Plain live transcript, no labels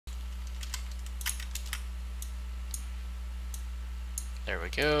There we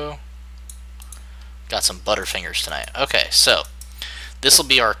go. Got some butterfingers tonight. Okay, so this will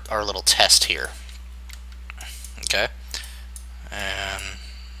be our little test here. Okay, and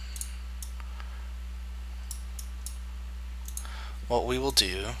what we will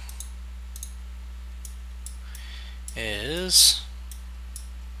do is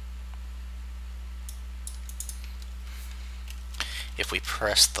if we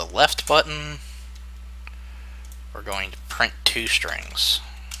press the left button, we're going to print 2 strings.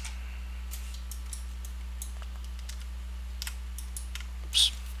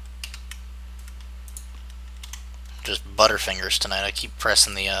 Oops. Just butterfingers tonight. I keep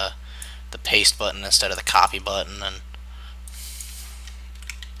pressing the paste button instead of the copy button, and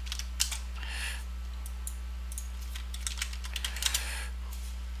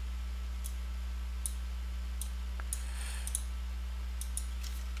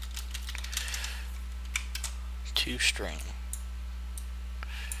two string.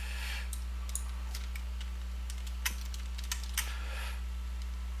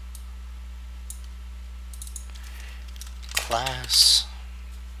 Class.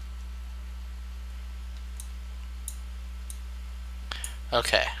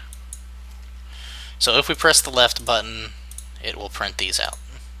 Okay. So if we press the left button, it will print these out.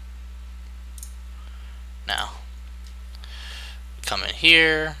 Now, come in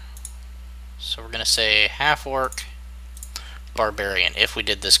here. So we're going to say half orc barbarian. If we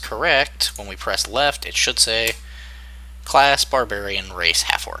did this correct, when we press left, it should say class barbarian race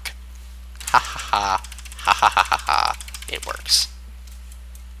half orc. Ha ha ha. Ha ha ha ha ha. It works.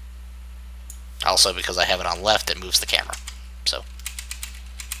 Also, because I have it on left, it moves the camera. So,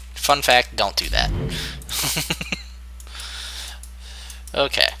 fun fact, don't do that.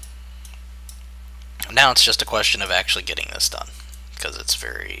 Okay. Now it's just a question of actually getting this done, because it's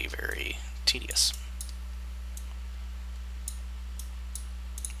very, very tedious.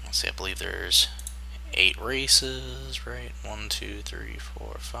 Let's see, I believe there's 8 races, right? 1, 2, 3,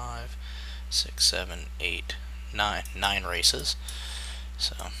 4, 5, 6, 7, 8, 9 races.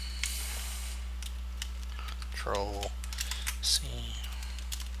 So, Control C.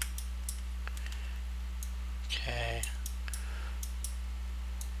 Okay.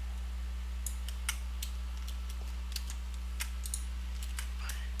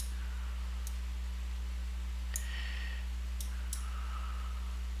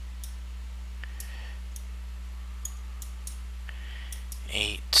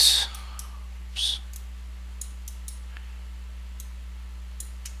 Eight. Oops.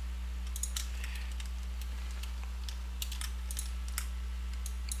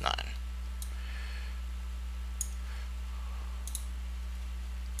 9.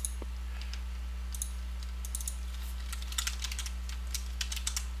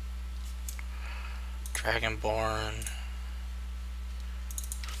 Dragonborn.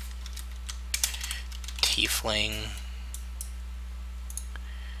 Tiefling.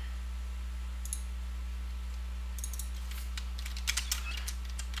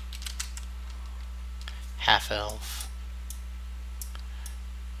 Half-elf.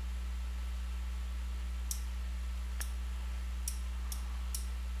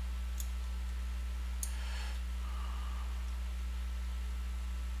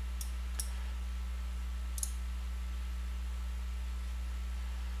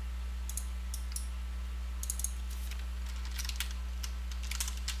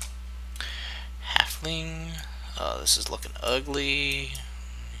 Halfling. Oh, this is looking ugly.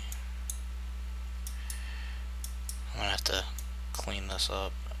 I'm gonna have to clean this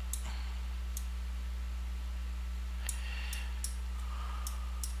up.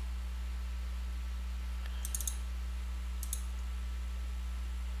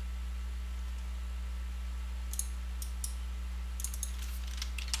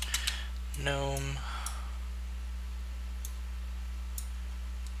 Gnome.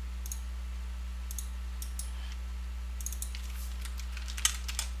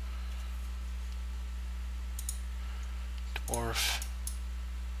 Dwarf.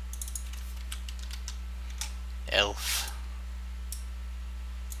 Elf.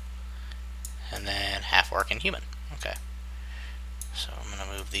 And then half-orc and human. Okay. So I'm going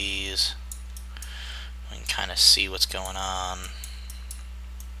to move these. We can kind of see what's going on.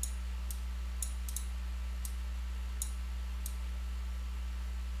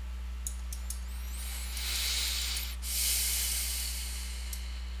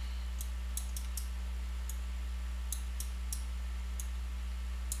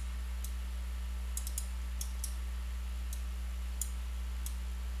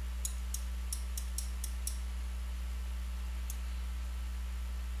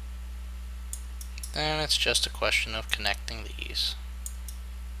 And it's just a question of connecting these.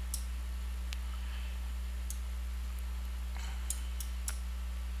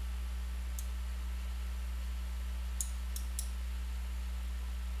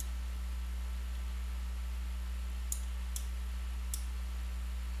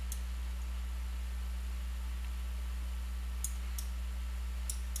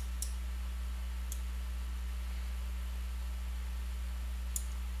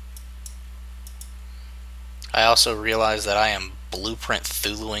 I also realize that I am blueprint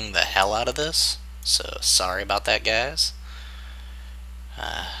Thuluing the hell out of this, so sorry about that, guys.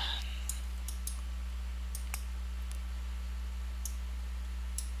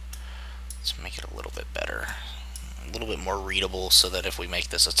 Let's make it a little bit better, a little bit more readable, so that if we make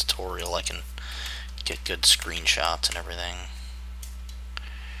this a tutorial, I can get good screenshots and everything.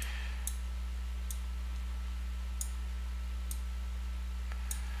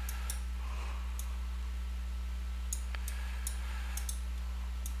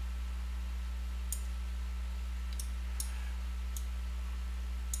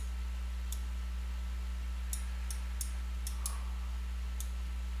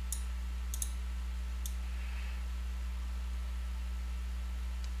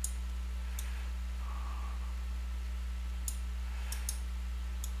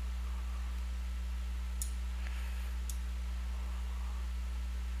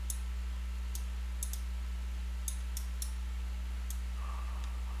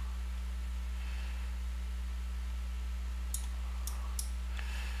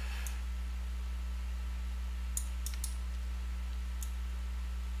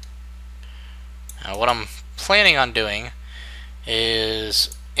 Now, what I'm planning on doing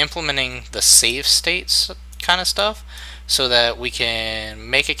is implementing the save states kind of stuff, so that we can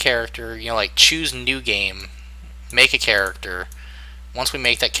make a character, like choose new game, make a character. Once we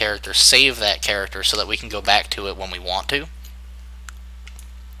make that character, save that character so that we can go back to it when we want to,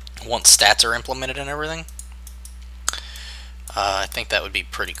 once stats are implemented and everything. I think that would be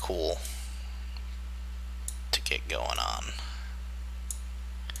pretty cool to get going on.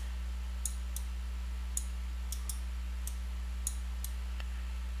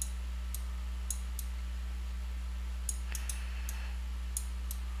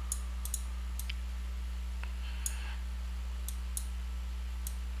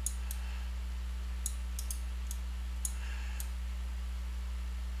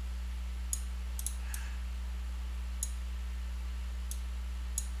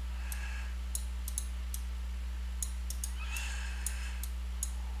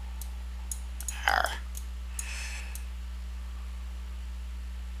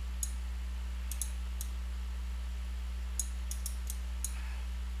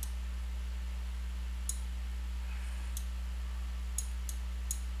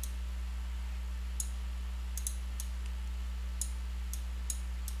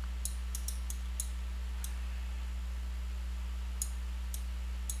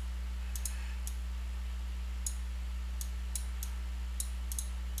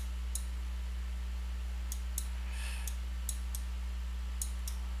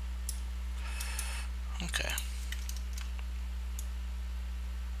 Okay.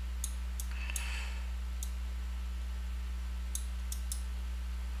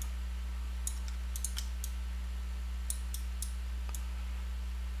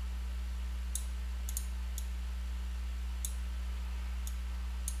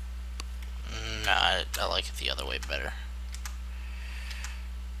 Nah, I like it the other way better.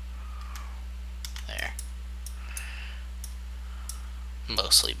 There.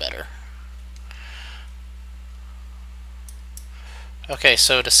 Mostly better. Okay,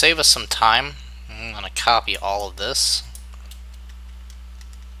 so to save us some time, I'm going to copy all of this.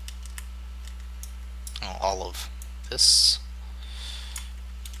 Oh, all of this.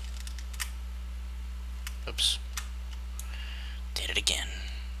 Oops. Did it again.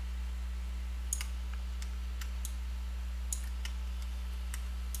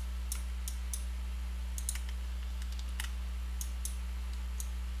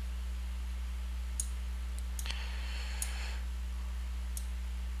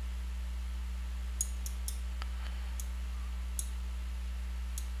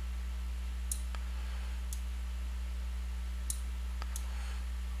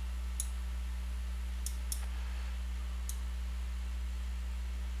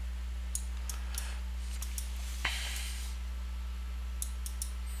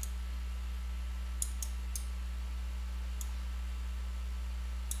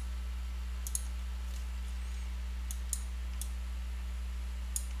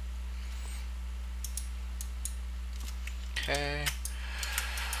 Okay.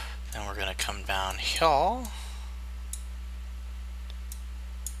 Then we're going to come down here.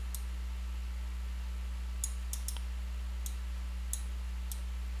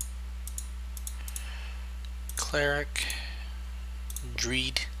 Cleric.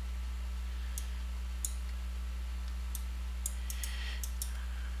 Dreed.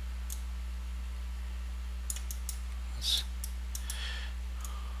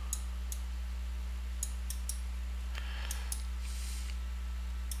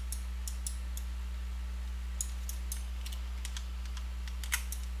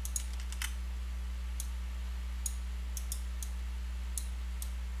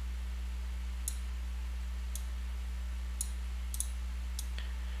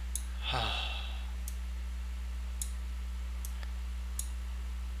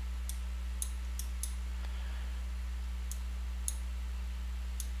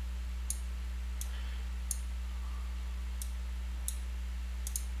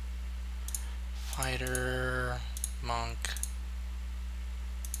 Fighter, monk,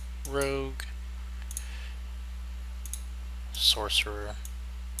 rogue, sorcerer.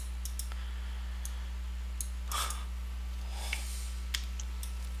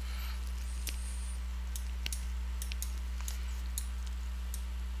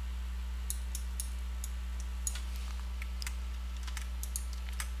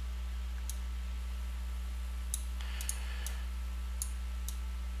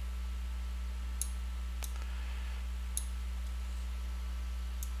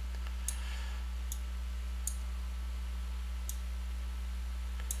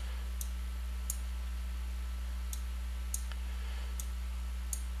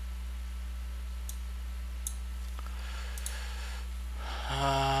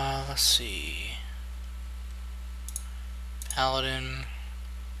 Let's see. Paladin,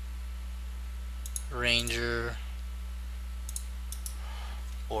 Ranger,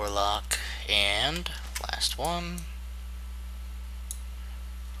 Warlock, and last one,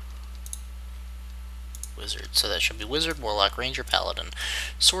 Wizard. So that should be Wizard, Warlock, Ranger, Paladin,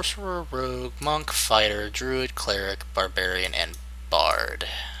 Sorcerer, Rogue, Monk, Fighter, Druid, Cleric, Barbarian, and Bard.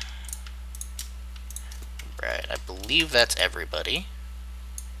 Right, I believe that's everybody.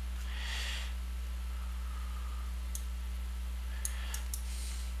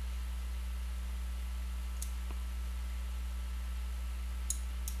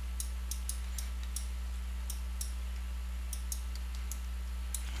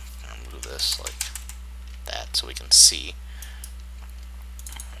 I'll move this like that so we can see.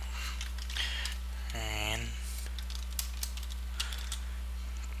 And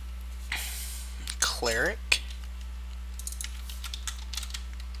Cleric,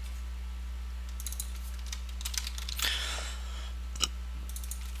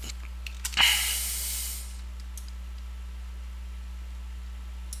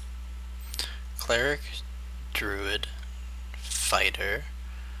 Cleric, Druid, Fighter,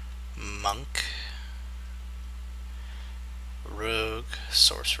 Monk, Rogue,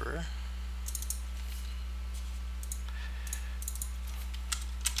 Sorcerer,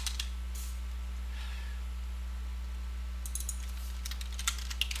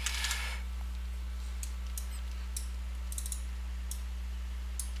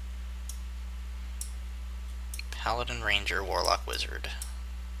 Paladin, Ranger, Warlock, Wizard.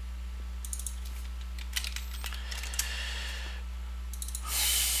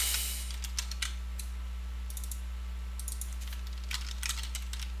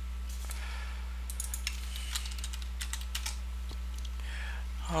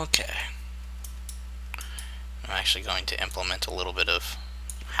 Okay. I'm actually going to implement a little bit of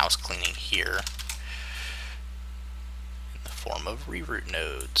house cleaning here in the form of reroute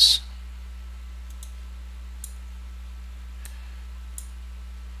nodes.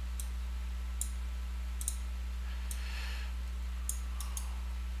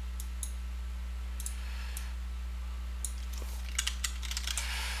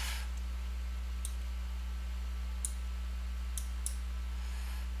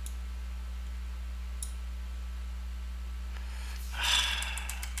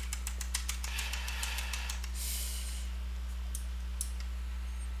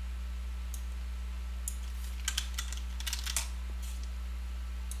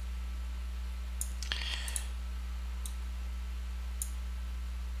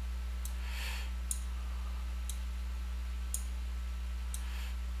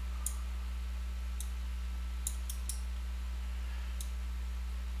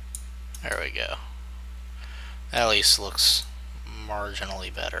 There we go. That at least looks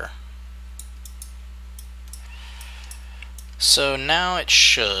marginally better. So now it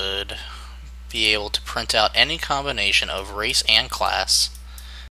should be able to print out any combination of race and class